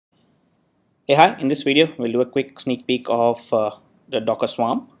Hey, hi, in this video we'll do a quick sneak peek of the Docker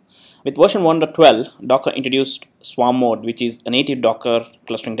Swarm. With version 1.12, Docker introduced Swarm mode, which is a native Docker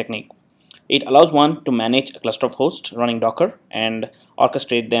clustering technique. It allows one to manage a cluster of hosts running Docker and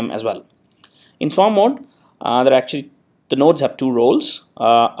orchestrate them as well. In Swarm mode, the nodes have two roles,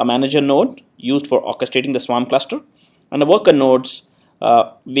 a manager node used for orchestrating the Swarm cluster and a worker nodes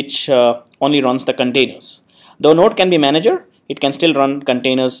which only runs the containers. Though a node can be manager, it can still run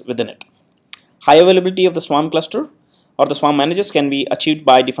containers within it. High availability of the Swarm cluster or the Swarm managers can be achieved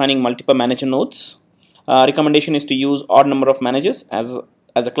by defining multiple manager nodes. Recommendation is to use odd number of managers as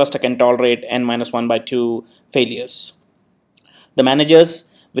a cluster can tolerate n-1/2 failures. The managers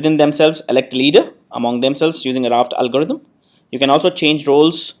within themselves elect a leader among themselves using a raft algorithm. You can also change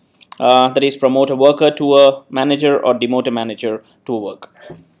roles, that is promote a worker to a manager or demote a manager to a worker.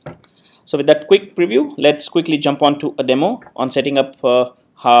 So with that quick preview, let's quickly jump on to a demo on setting up a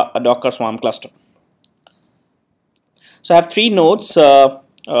Docker Swarm cluster. So I have three nodes,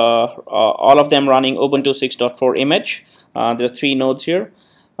 all of them running Ubuntu 6.4 image. There are three nodes here.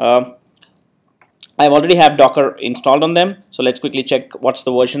 I already have Docker installed on them, so let's quickly check what's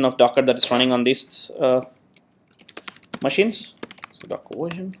the version of Docker that is running on these machines. So Docker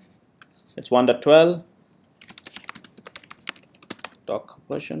version, it's 1.12. Docker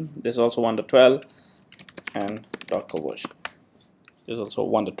version, this is also 1.12, and Docker version is also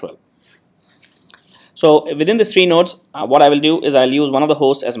 1.12. So within these three nodes, what I will do is I'll use one of the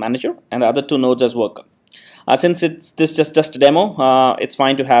hosts as manager and the other two nodes as worker. Since this is just a demo, it's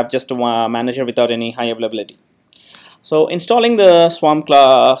fine to have just a manager without any high availability. So installing the Swarm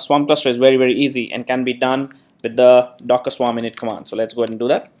cluster is very easy and can be done with the Docker Swarm init command. So let's go ahead and do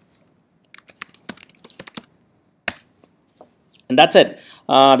that. And that's it.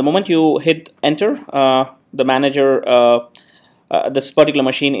 The moment you hit enter, the manager, this particular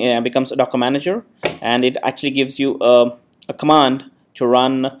machine becomes a Docker manager, and it actually gives you a command to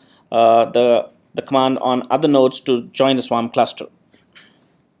run the command on other nodes to join the Swarm cluster.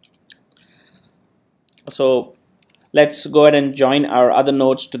 So let's go ahead and join our other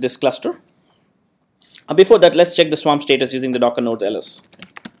nodes to this cluster. Before that, let's check the Swarm status using the Docker nodes ls.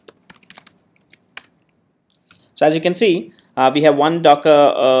 So as you can see, we have one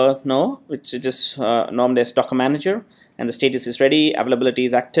Docker node which is named as Docker manager, and the status is ready, availability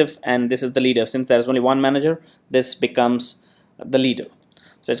is active, and this is the leader. Since there is only one manager, this becomes the leader.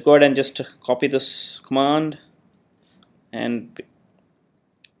 So let's go ahead and just copy this command and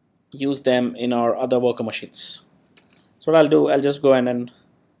use them in our other worker machines. So what I'll do, I'll just go ahead and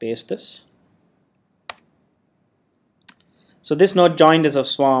paste this. So this node joined as a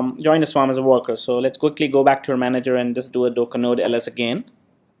swarm, joined the swarm as a worker. So let's quickly go back to our manager and just do a Docker node ls again.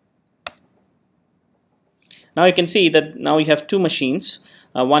 Now you can see that now you have two machines.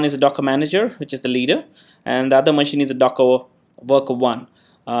 One is a Docker manager, which is the leader, and the other machine is a Docker worker 1.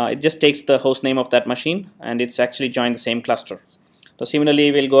 It just takes the host name of that machine and it's actually joined the same cluster. So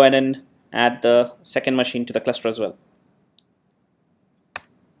similarly, we'll go ahead and add the second machine to the cluster as well.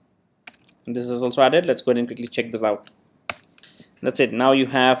 And this is also added. Let's go ahead and quickly check this out. That's it. Now you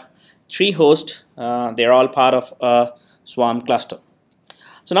have three hosts. They're all part of a Swarm cluster.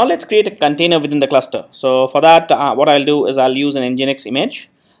 So now let's create a container within the cluster. So for that, what I'll do is I'll use an nginx image,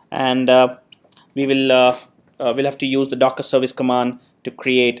 and we'll have to use the Docker service command to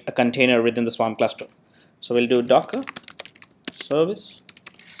create a container within the Swarm cluster. So we'll do Docker service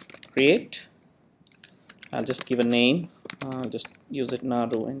create. I'll just give a name. I'll just use it now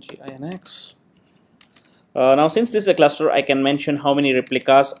to nginx. Now since this is a cluster, I can mention how many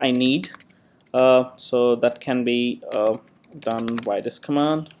replicas I need. So that can be done by this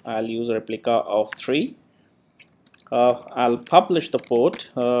command. I'll use a replica of 3. I'll publish the port,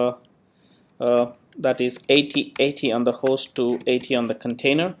 that is 8080 on the host to 80 on the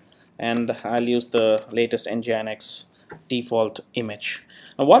container, and I'll use the latest nginx default image.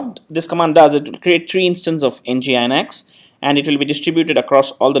 Now what this command does, it will create 3 instances of nginx, and it will be distributed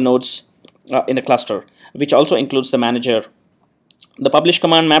across all the nodes in the cluster, which also includes the manager. The publish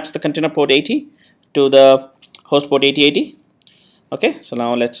command maps the container port 80 to the host port 8080. Okay, so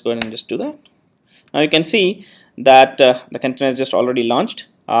now let's go ahead and just do that. Now you can see that the container is just already launched.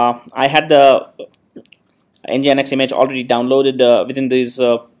 I had the nginx image already downloaded within these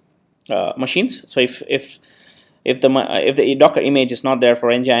machines. So if the Docker image is not there for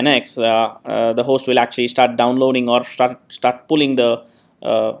nginx, the host will actually start downloading or start pulling the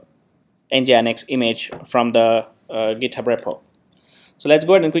nginx image from the GitHub repo. So let's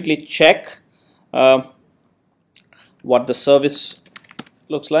go ahead and quickly check what the service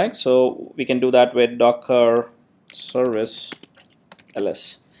looks like. So we can do that with Docker service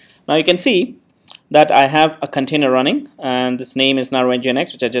ls. Now you can see that I have a container running, and this name is now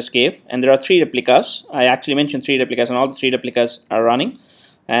nginx, which I just gave, and there are 3 replicas. I actually mentioned 3 replicas, and all the 3 replicas are running,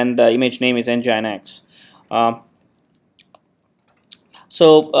 and the image name is nginx.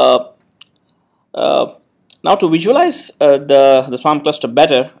 Now to visualize the Swarm cluster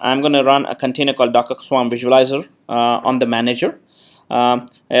better, I'm going to run a container called Docker Swarm Visualizer on the manager.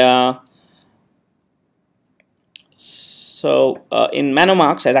 In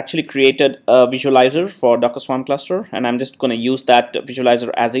Manomarks, I've actually created a visualizer for Docker Swarm cluster, and I'm just going to use that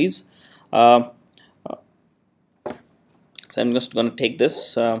visualizer as is. So I'm just going to take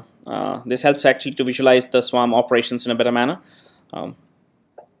this. This helps actually to visualize the Swarm operations in a better manner.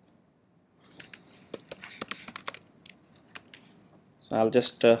 So I'll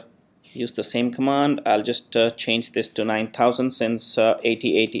just use the same command. I'll just change this to 9000 since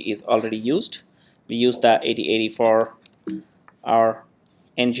 8080 is already used. We use that 8080 for our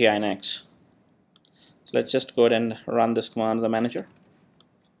nginx. So let's just go ahead and run this command in the manager.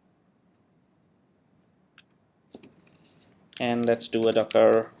 And let's do a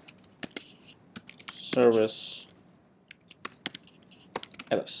docker service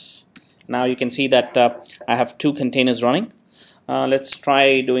ls. Now you can see that I have 2 containers running. Let's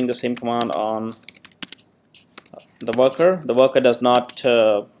try doing the same command on the worker. The worker does not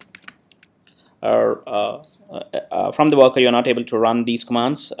from the worker you're not able to run these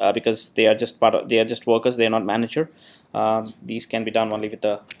commands because they are just workers, they are not manager. These can be done only with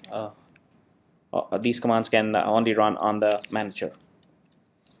the these commands can only run on the manager.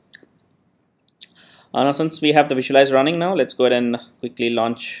 Now since we have the visualizer running now, let's go ahead and quickly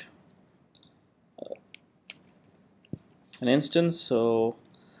launch an instance. So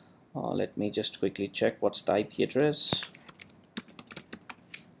let me just quickly check what's the IP address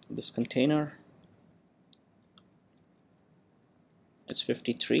of this container. It's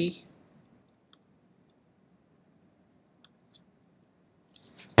 53.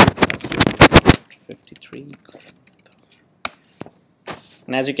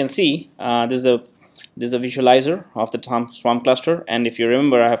 And as you can see, this is a visualizer of the Swarm cluster, and if you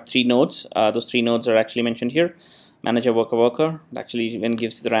remember, I have 3 nodes. Those 3 nodes are actually mentioned here: manager, worker. It actually even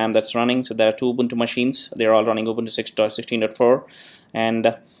gives the RAM that's running. So there are 2 Ubuntu machines. They're all running Ubuntu 16.4,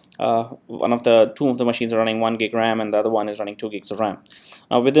 and 2 of the machines are running 1 gig RAM, and the other one is running 2 gigs of RAM.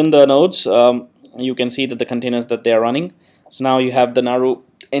 Now within the nodes, you can see that the containers that they are running. So now you have the Naru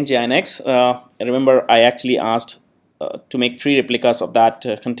nginx. Remember, I actually asked to make 3 replicas of that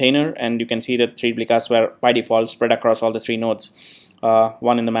container, and you can see that 3 replicas were by default spread across all the 3 nodes,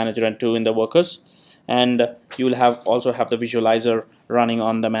 1 in the manager and 2 in the workers. And you will also have the visualizer running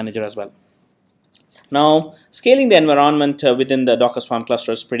on the manager as well. Now scaling the environment within the Docker Swarm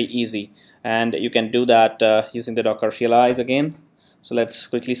cluster is pretty easy, and you can do that using the Docker CLIs again. So let's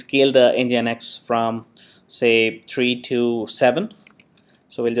quickly scale the nginx from say 3 to 7.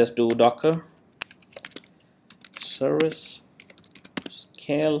 So we'll just do docker service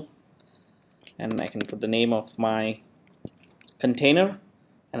scale, and I can put the name of my container,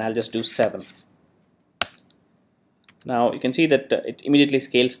 and I'll just do 7. Now you can see that it immediately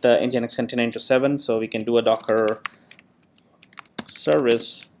scales the nginx container into 7, so we can do a docker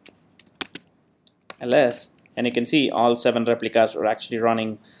service ls, and you can see all 7 replicas are actually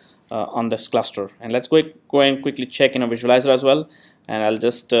running on this cluster. And let's go and quickly check in a visualizer as well, and I'll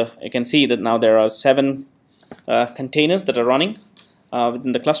just you can see that now there are 7 containers that are running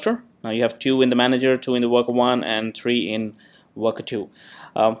within the cluster. Now you have 2 in the manager, 2 in the worker 1, and 3 in worker 2.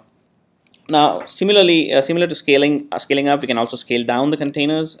 Now similarly, similar to scaling up, we can also scale down the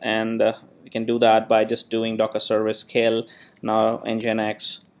containers, and we can do that by just doing docker service scale now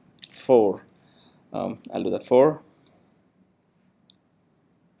nginx 4. I'll do that 4.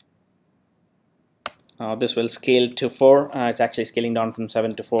 This will scale to 4. It's actually scaling down from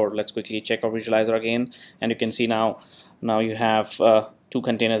 7 to 4. Let's quickly check our visualizer again, and you can see now you have 2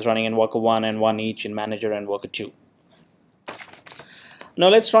 containers running in worker 1 and 1 each in manager and worker 2. Now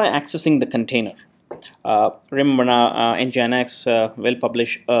let's try accessing the container. Remember now nginx will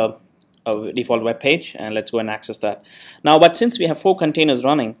publish a default web page, and let's go and access that. Now, but since we have 4 containers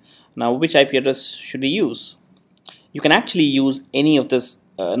running, now which IP address should we use? You can actually use any of this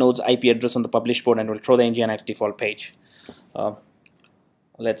node's IP address on the publish port, and it will throw the nginx default page.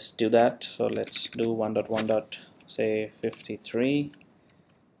 Let's do that. So let's do 1.1. say 53,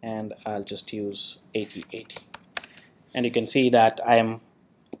 and I'll just use 8080. And you can see that I am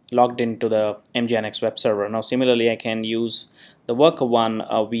logged into the nginx web server. Now similarly, I can use the worker 1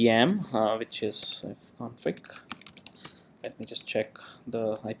 VM, which is config. Let me just check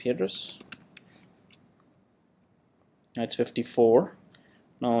the IP address. It's 54.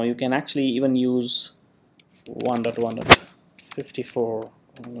 Now you can actually even use 1.1.54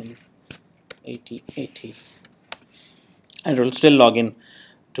 and it will still log in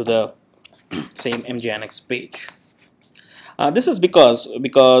to the same MGNX page. This is because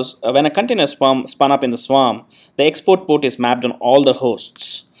when a container spun up in the swarm, the export port is mapped on all the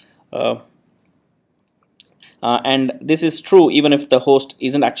hosts. And this is true even if the host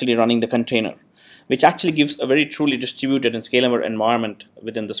isn't actually running the container, which actually gives a very truly distributed and scalable environment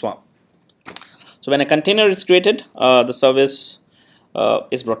within the swarm. So when a container is created, the service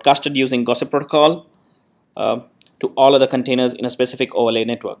is broadcasted using gossip protocol to all other containers in a specific overlay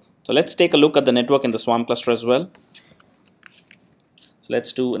network. So let's take a look at the network in the swarm cluster as well. So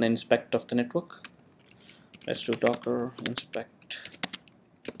let's do an inspect of the network. Let's do docker inspect.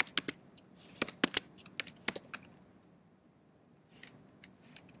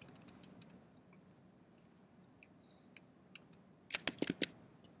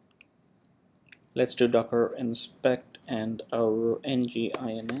 Let's do docker inspect and our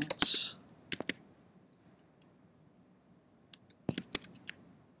nginx.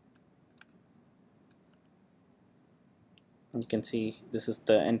 You can see this is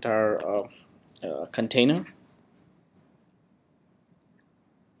the entire container.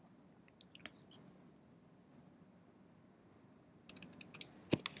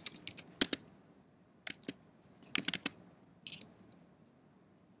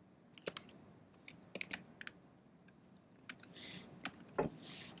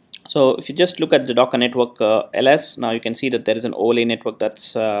 So if you just look at the Docker network ls, now you can see that there is an overlay network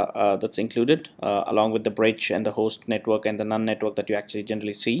that's included along with the bridge and the host network and the none network that you actually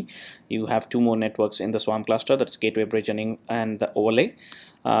generally see. You have two more networks in the swarm cluster, that's gateway, bridge, and the overlay.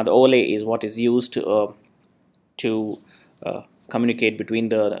 The overlay is what is used to communicate between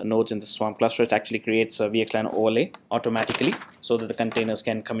the nodes in the swarm cluster. It actually creates a VXLAN overlay automatically so that the containers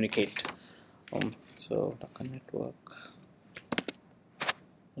can communicate. So Docker network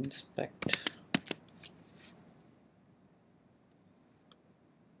inspect.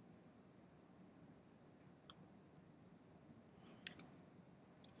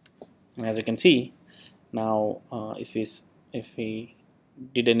 And as you can see now, if we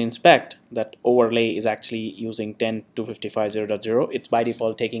did an inspect, that overlay is actually using 10.255.0.0. It's by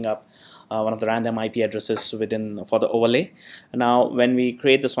default taking up one of the random IP addresses for the overlay. Now when we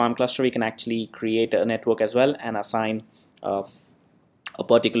create the swarm cluster, we can actually create a network as well and assign a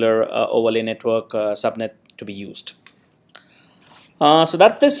particular overlay network subnet to be used. So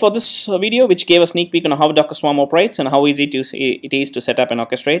that's this for this video, which gave a sneak peek on how Docker Swarm operates and how easy it is to set up and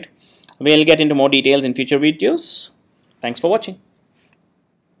orchestrate. We'll get into more details in future videos. Thanks for watching.